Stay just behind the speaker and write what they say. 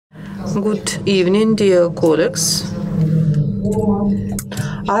Good evening, dear colleagues.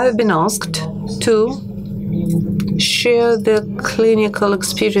 I have been asked to share the clinical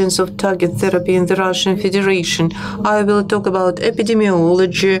experience of target therapy in the Russian Federation. I will talk about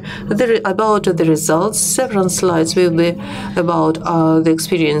epidemiology, about the results. Several slides will be about the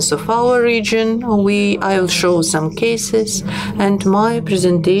experience of our region. I will show some cases, and my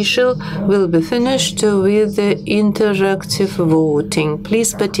presentation will be finished with the interactive voting.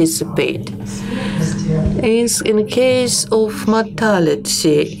 Please participate. In case of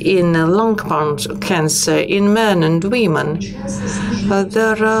mortality in lung cancer in men and women,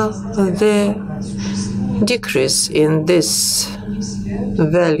 there are the decrease in this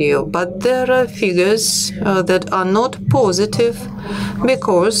value, but there are figures that are not positive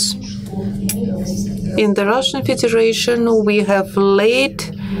because in the Russian Federation we have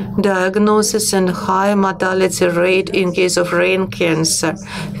late diagnosis and high mortality rate in case of brain cancer.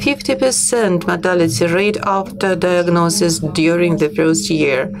 50% mortality rate after diagnosis during the first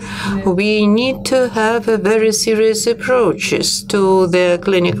year. We need to have a very serious approaches to the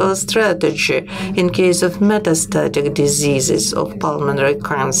clinical strategy in case of metastatic diseases of pulmonary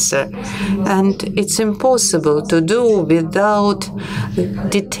cancer. And it's impossible to do without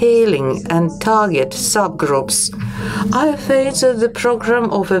detailing and target subgroups. I face the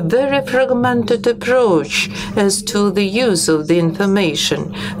program of a very fragmented approach as to the use of the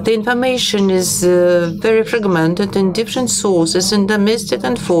information. The information is very fragmented in different sources, in domestic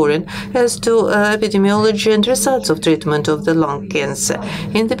and foreign, as to epidemiology and results of treatment of the lung cancer.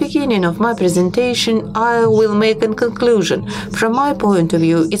 In the beginning of my presentation, I will make a conclusion. From my point of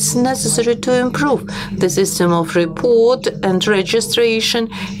view, it's necessary to improve the system of report and registration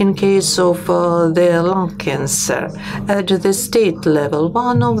in case of the lung cancer at the state level.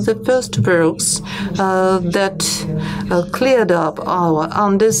 One of the first works that cleared up our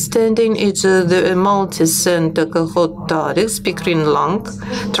understanding is the multi-center cohort trial,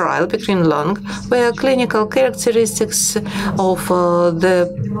 Pekin lung, where clinical characteristics of the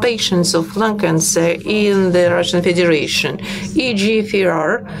patients of lung cancer in the Russian Federation,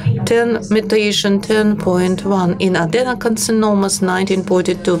 EGFR 10 mutation 10.1, in adenocarcinomas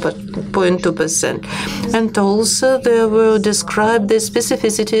 19.2%, and also there were described the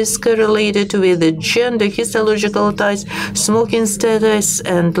specificities correlated with the gender, histological ties, smoking status,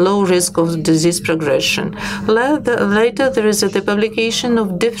 and low risk of disease progression. Later there is the publication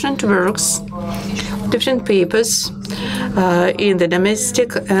of different works, different papers in the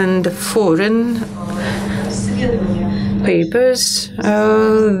domestic and foreign papers,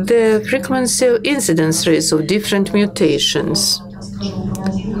 the frequency of incidence rates of different mutations.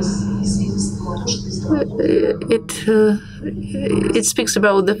 It speaks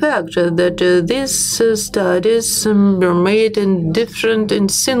about the fact that these studies were made in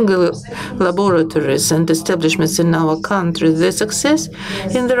single laboratories and establishments in our country. The success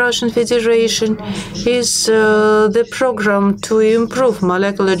in the Russian Federation is the program to improve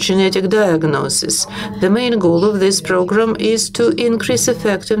molecular genetic diagnosis. The main goal of this program is to increase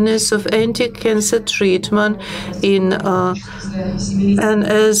effectiveness of anti-cancer treatment in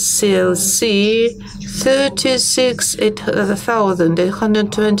NSCLC.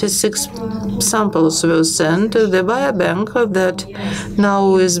 36,826 samples were sent to the biobank that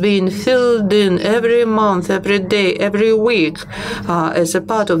now is being filled in every month, every day, every week. As a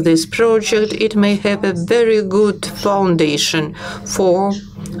part of this project, it may have a very good foundation for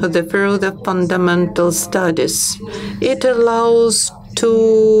the further fundamental studies. It allows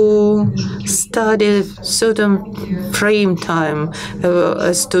to study certain frame time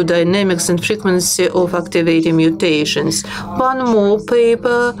as to dynamics and frequency of activating mutations. One more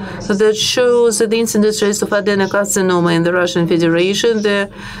paper that shows the incidence rates of adenocarcinoma in the Russian Federation, the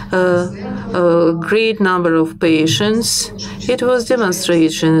great number of patients. It was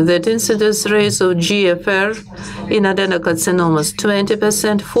demonstration that incidence rates of GFR in adenocarcinomas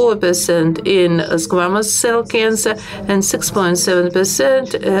 20%, 4% in squamous cell cancer, and 6.7%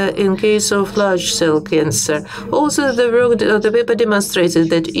 in case of large cell cancer. Also, the paper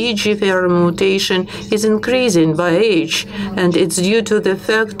demonstrated that EGFR mutation is increasing by age, and it's due to the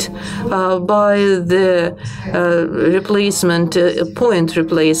fact by the point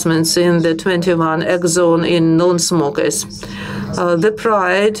replacements in the 21 exon in non-smokers. The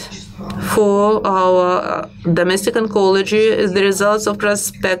PRIDE For our domestic oncology, the results of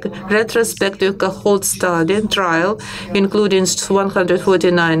retrospective cohort study trial, including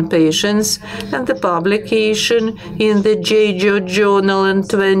 149 patients, and the publication in the JJO journal in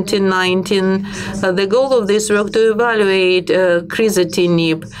 2019. The goal of this work to evaluate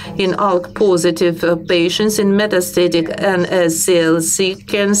crizotinib in ALK-positive patients in metastatic NSCLC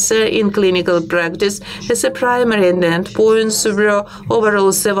cancer in clinical practice as a primary endpoint were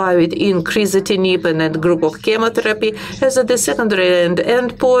overall survival in crizotinib and a group of chemotherapy. As the secondary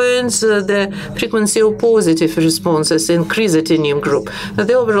endpoints, the frequency of positive responses in crizotinib group.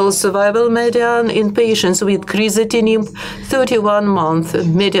 The overall survival median in patients with crizotinib, 31 months.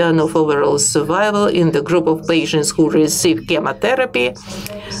 Median of overall survival in the group of patients who received chemotherapy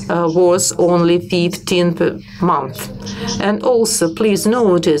was only 15 months. And also, please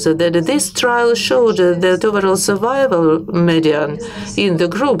notice that this trial showed that overall survival median in the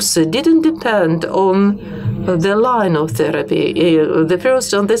groups didn't depend on the line of therapy, the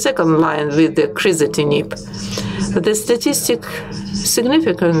first and the second line with the crizotinib. The statistic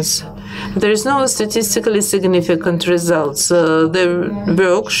significance, there is no statistically significant results. The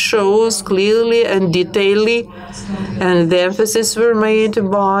work shows clearly and detailedly, and the emphasis were made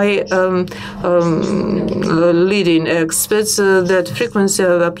by leading experts that frequency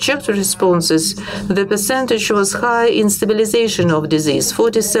of objective responses, the percentage was high in stabilization of disease,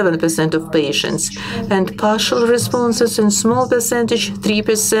 47% of patients, and partial responses in small percentage,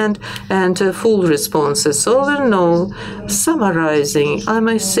 3%, and full responses. All in all, summarizing, I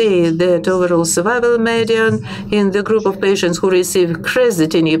must say that overall survival median in the group of patients who received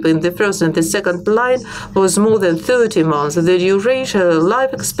crizotinib in the first and the second line was more than 30 months. The duration,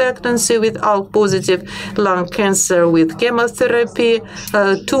 life expectancy with ALK-positive lung cancer with chemotherapy,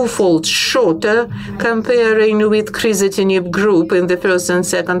 twofold shorter comparing with crizotinib group in the first and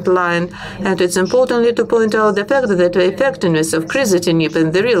second line. And it's importantly to point out the fact that the effectiveness of crizotinib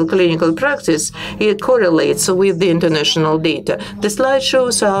in the real clinical practice, it correlates with the international data. The slide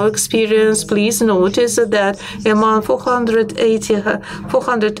shows our experience. Please notice that among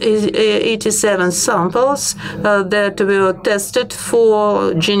 487 samples that were tested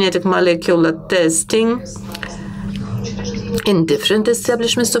for genetic molecular testing in different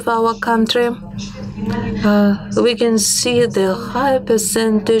establishments of our country, we can see the high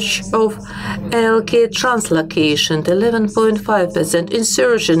percentage of LK translocation, 11.5%,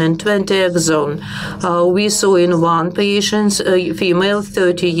 insertion in 20 exon. We saw in one patient, a female,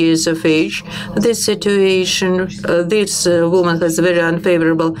 30 years of age. This situation, this woman has very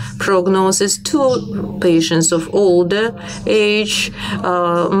unfavorable prognosis. Two patients of older age,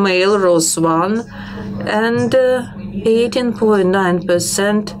 male, ROS1, and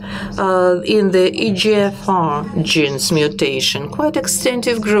 18.9% in the EGFR genes mutation. Quite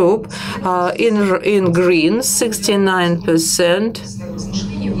extensive group. In green, 69%.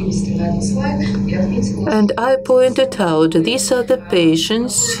 And I pointed out these are the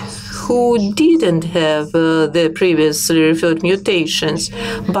patients who didn't have the previously referred mutations,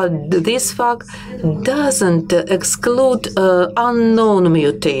 but this fact doesn't exclude unknown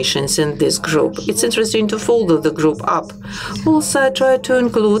mutations in this group. It's interesting to follow the group up. Also, I tried to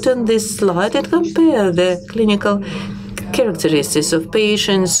include in this slide and compare the clinical characteristics of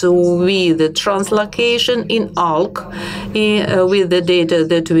patients with the translocation in ALK with the data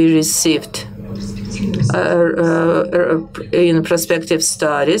that we received in prospective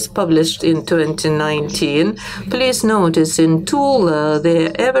studies published in 2019. Please notice in Tula,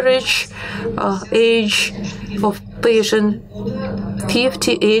 the average age of patient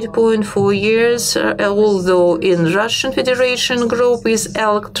 58.4 years, although in Russian Federation group with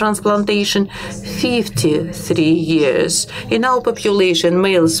ALK transplantation, 53 years. In our population,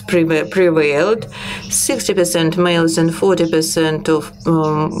 males prevailed, 60% males and 40% of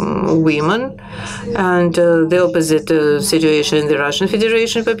women. And the opposite situation in the Russian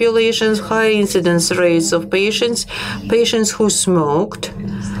Federation populations, high incidence rates of patients who smoked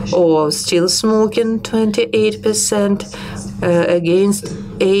or still smoking, 28%, against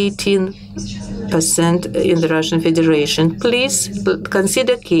 18% in the Russian Federation. Please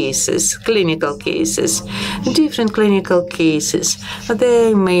consider cases, clinical cases, different clinical cases.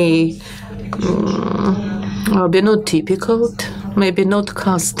 They may be not typical maybe not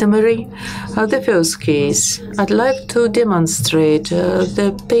customary. The first case, I'd like to demonstrate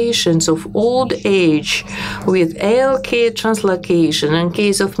the patients of old age with ALK translocation in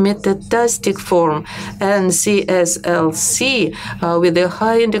case of metastatic form and CSLC with a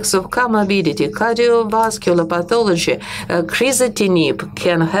high index of comorbidity, cardiovascular pathology. Crizotinib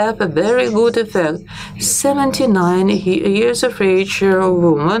can have a very good effect. 79 years of age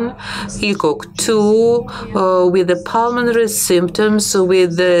woman, ECOG2 with the pulmonary symptoms,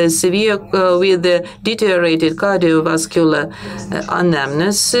 with the severe, with the deteriorated cardiovascular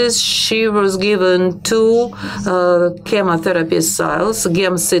anamnesis. She was given 2 chemotherapy cells,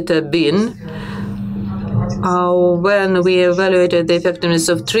 gemcitabine. When we evaluated the effectiveness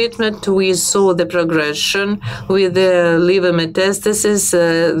of treatment, we saw the progression with the liver metastasis,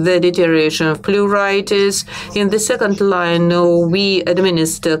 the deterioration of pleuritis. In the second line, we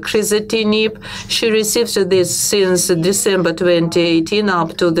administered crizotinib. She received this since December 2018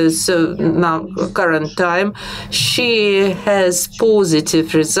 up to this now current time. She has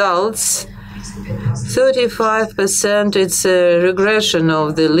positive results. 35%, it's a regression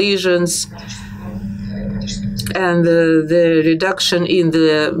of the lesions and the reduction in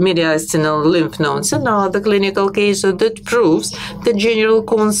the mediastinal lymph nodes. And now the clinical case that proves the general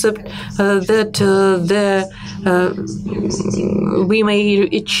concept that we may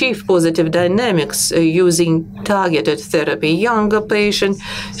achieve positive dynamics using targeted therapy. Younger patient,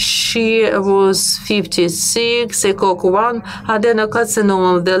 she was 56, ECOG1,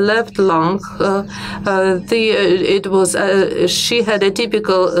 adenocarcinoma of the left lung. She had a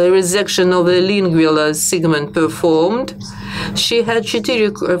typical resection of the lingular segment performed. She had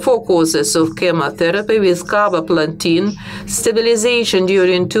 4 courses of chemotherapy with carboplatin, stabilization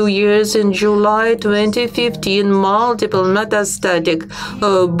during 2 years. In July 2015, multiple metastatic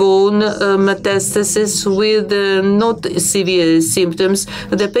bone metastasis with not severe symptoms,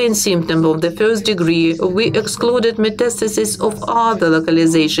 the pain symptom of the first degree. We excluded metastasis of other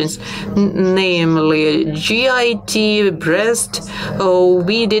localizations, namely GIT, breast.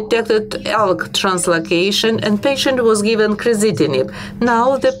 We detected ALK translocation, and patient was given crizotinib.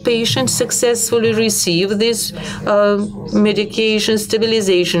 Now the patient successfully received this medication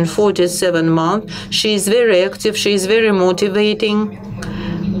stabilization 47 months. She is very active, she is very motivated,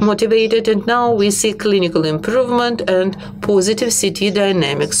 and now we see clinical improvement and positive CT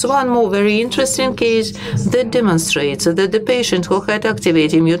dynamics. One more very interesting case that demonstrates that the patient who had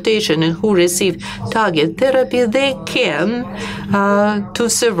activating mutation and who received target therapy, they can to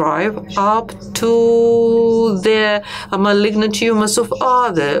survive up to the malignant tumors of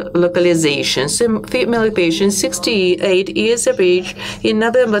other localizations. A female patient, 68 years of age, in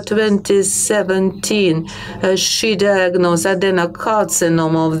November 2017, she diagnosed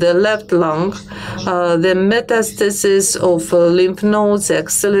adenocarcinoma of the left lung, the metastasis of lymph nodes,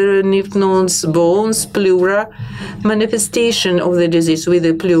 axillary lymph nodes, bones, pleura, manifestation of the disease with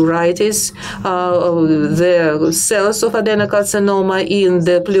the pleuritis, the cells of adenocarcinoma in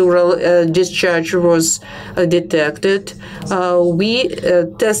the pleural discharge was detected. We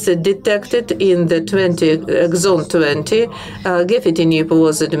detected in the exon 20. Gefitinib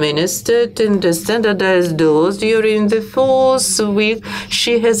was administered in the standardized dose. During the 4th week,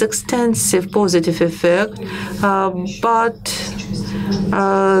 she has extensive positive effect, but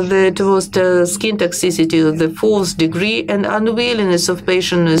that was the skin toxicity of the 4th degree and unwillingness of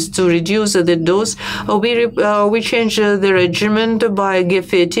patients to reduce the dose. We changed the regimen by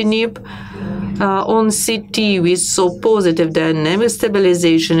gefitinib. On CT, we saw positive dynamic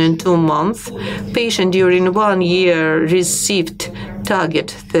stabilization in 2 months. Patient during 1 year received target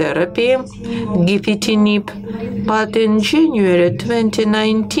therapy, gefitinib. But in January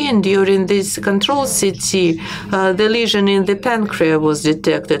 2019, during this control CT, the lesion in the pancreas was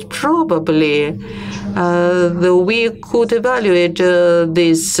detected. Probably we could evaluate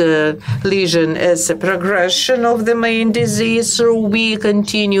this lesion as a progression of the main disease, so we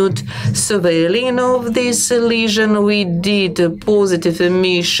continued surveilling of this lesion. We did a positive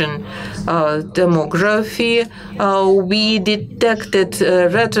emission tomography. We detected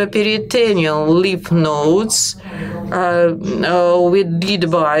retroperitoneal lymph nodes. We did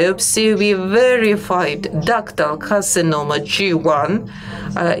biopsy. We verified ductal carcinoma G1.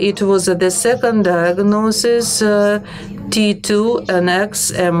 It was the second diagnosis, T2 and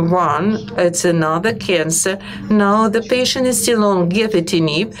XM1. It's another cancer. Now the patient is still on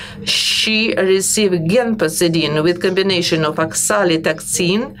gefitinib. She received genposidine with combination of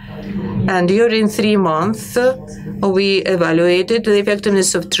oxaliplatin And during 3 months, we evaluated the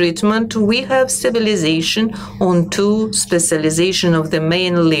effectiveness of treatment. We have stabilization on 2 specialization of the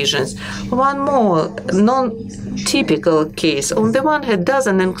main lesions. One more non-typical case. On the one hand,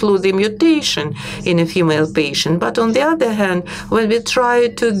 doesn't include the mutation in a female patient, but on the other hand, when we try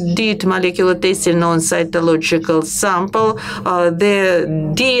to did molecular testing on cytological sample, the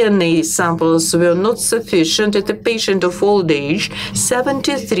DNA samples were not sufficient. At a patient of old age,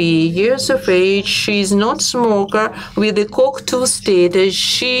 73 years of age, she is not smoker with the COX-2 status.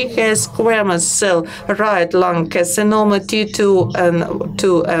 She has squamous cell right lung carcinoma T2 and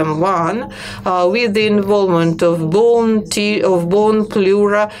 2M1 with the involvement of bone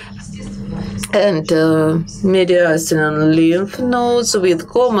pleura and mediastinal lymph nodes with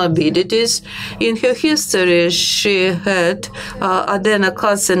comorbidities. In her history, she had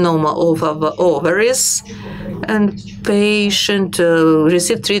adenocarcinoma of ovaries, and patient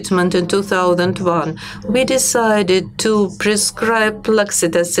received treatment in 2001. We decided to prescribe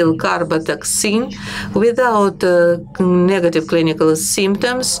plexitacil carbataxine without negative clinical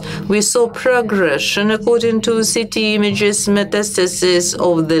symptoms. We saw progression according to CT images, metastasis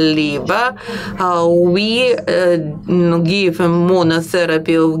of the liver. We give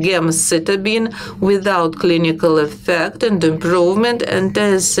monotherapy of gemcitabine without clinical effect and improvement, and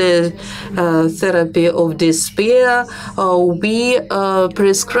as therapy of despair, we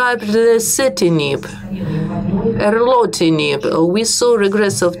prescribed erlotinib. We saw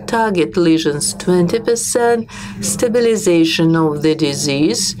regress of target lesions 20%, stabilization of the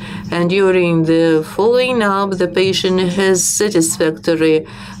disease, and during the following up, the patient has satisfactory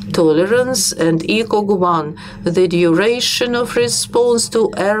tolerance and ECOG-1. The duration of response to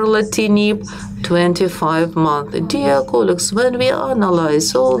erlotinib, 25 months. Dear colleagues, when we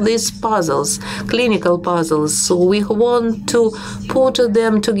analyze all these puzzles, clinical puzzles, so we want to put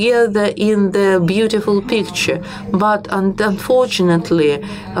them together in the beautiful picture, but unfortunately,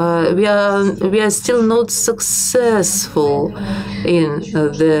 we are still not successful in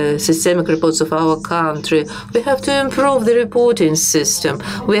the systemic reports of our country. We have to improve the reporting system.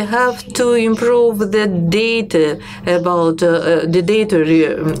 We have to improve the data about the data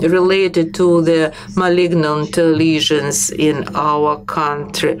related to the malignant lesions in our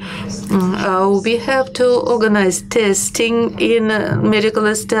country. We have to organize testing in medical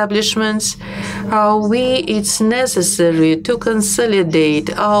establishments. It's necessary to consolidate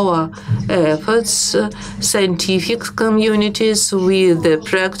our efforts, scientific communities with the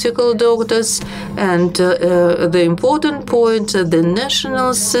practical doctors, and the important point, the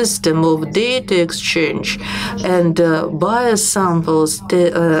national system of data exchange and biosamples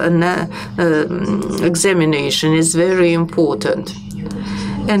examination is very important.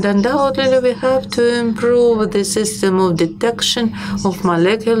 And undoubtedly, we have to improve the system of detection of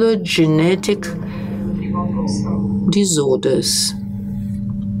molecular genetic disorders.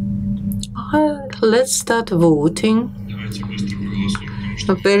 Let's start voting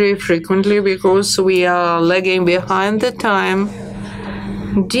very frequently because we are lagging behind the time.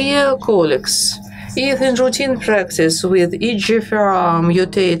 Dear colleagues, if in routine practice with EGFR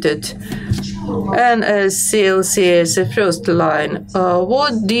mutated NSCLC as a first line,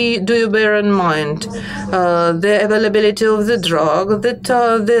 what do you bear in mind? The availability of the drug, the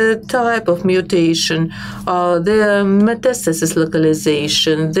type of mutation, the metastasis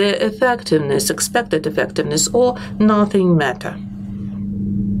localization, the effectiveness, expected effectiveness, or nothing matter?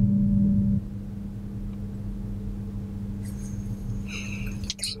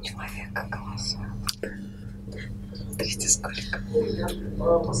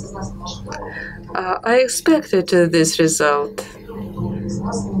 I expected this result.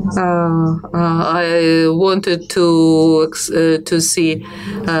 I wanted to see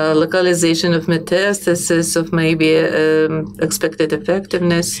localization of metastasis, of maybe expected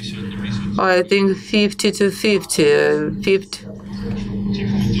effectiveness. I think 50 to 50.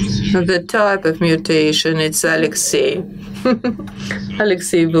 The type of mutation, it's Alexei.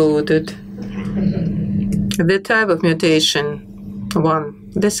 Alexei voted. The type of mutation, 1.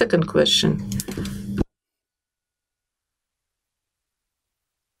 The second question.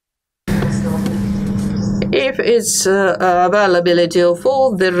 If it's availability of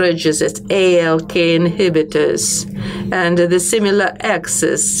all the registers, ALK inhibitors, and the similar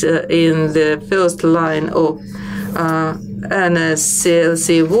access in the first line of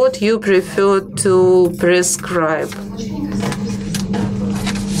NSCLC, what you prefer to prescribe?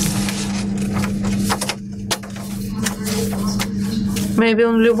 Maybe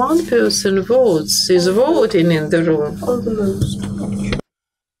only one person is voting in the room.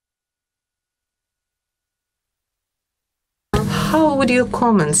 How would would you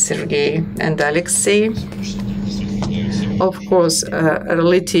comment, Sergey and Alexei? Of course,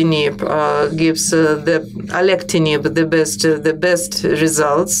 alectinib gives alectinib the best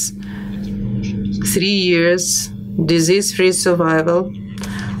results. 3 years disease-free survival.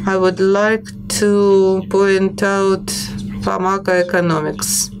 I would like to point out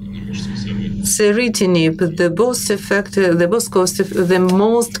pharmacoeconomics. Ceritinib, the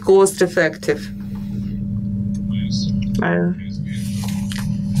most cost-effective.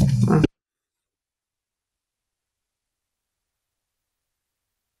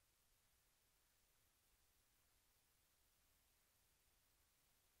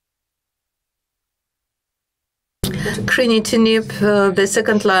 Crinitinib, the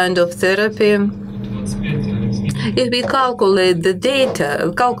second line of therapy. If we calculate the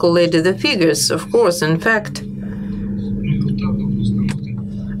data, calculate the figures, of course, in fact,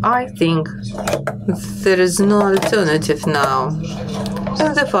 I think there is no alternative now.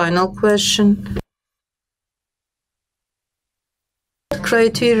 And the final question.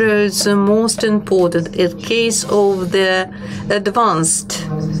 Criteria is the most important in case of the advanced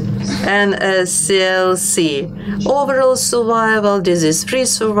NSCLC. Overall survival, disease-free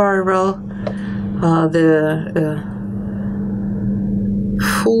survival, the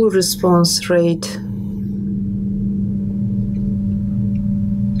full response rate.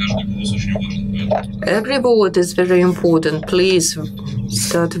 Every vote is very important. Please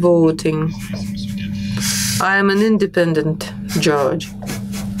start voting. I am an independent judge.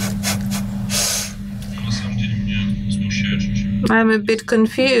 I'm a bit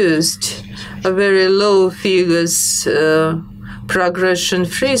confused. Very low figures,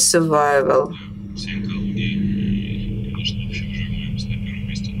 progression-free survival.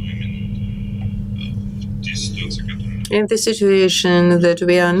 In the situation that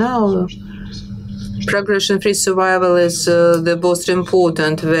we are now, progression-free survival is the most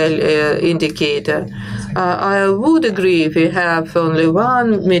important indicator. I would agree if we have only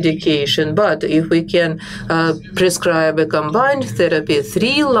one medication, but if we can prescribe a combined therapy,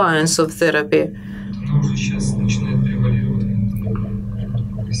 3 lines of therapy,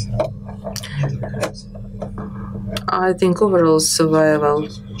 I think overall survival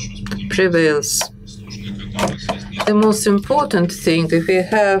prevails. The most important thing, if we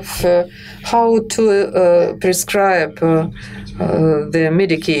have how to prescribe the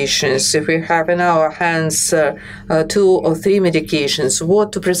medications, if we have in our hands 2 or 3 medications,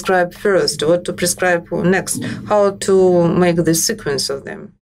 what to prescribe first, what to prescribe next, how to make the sequence of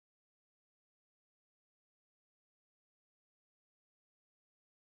them.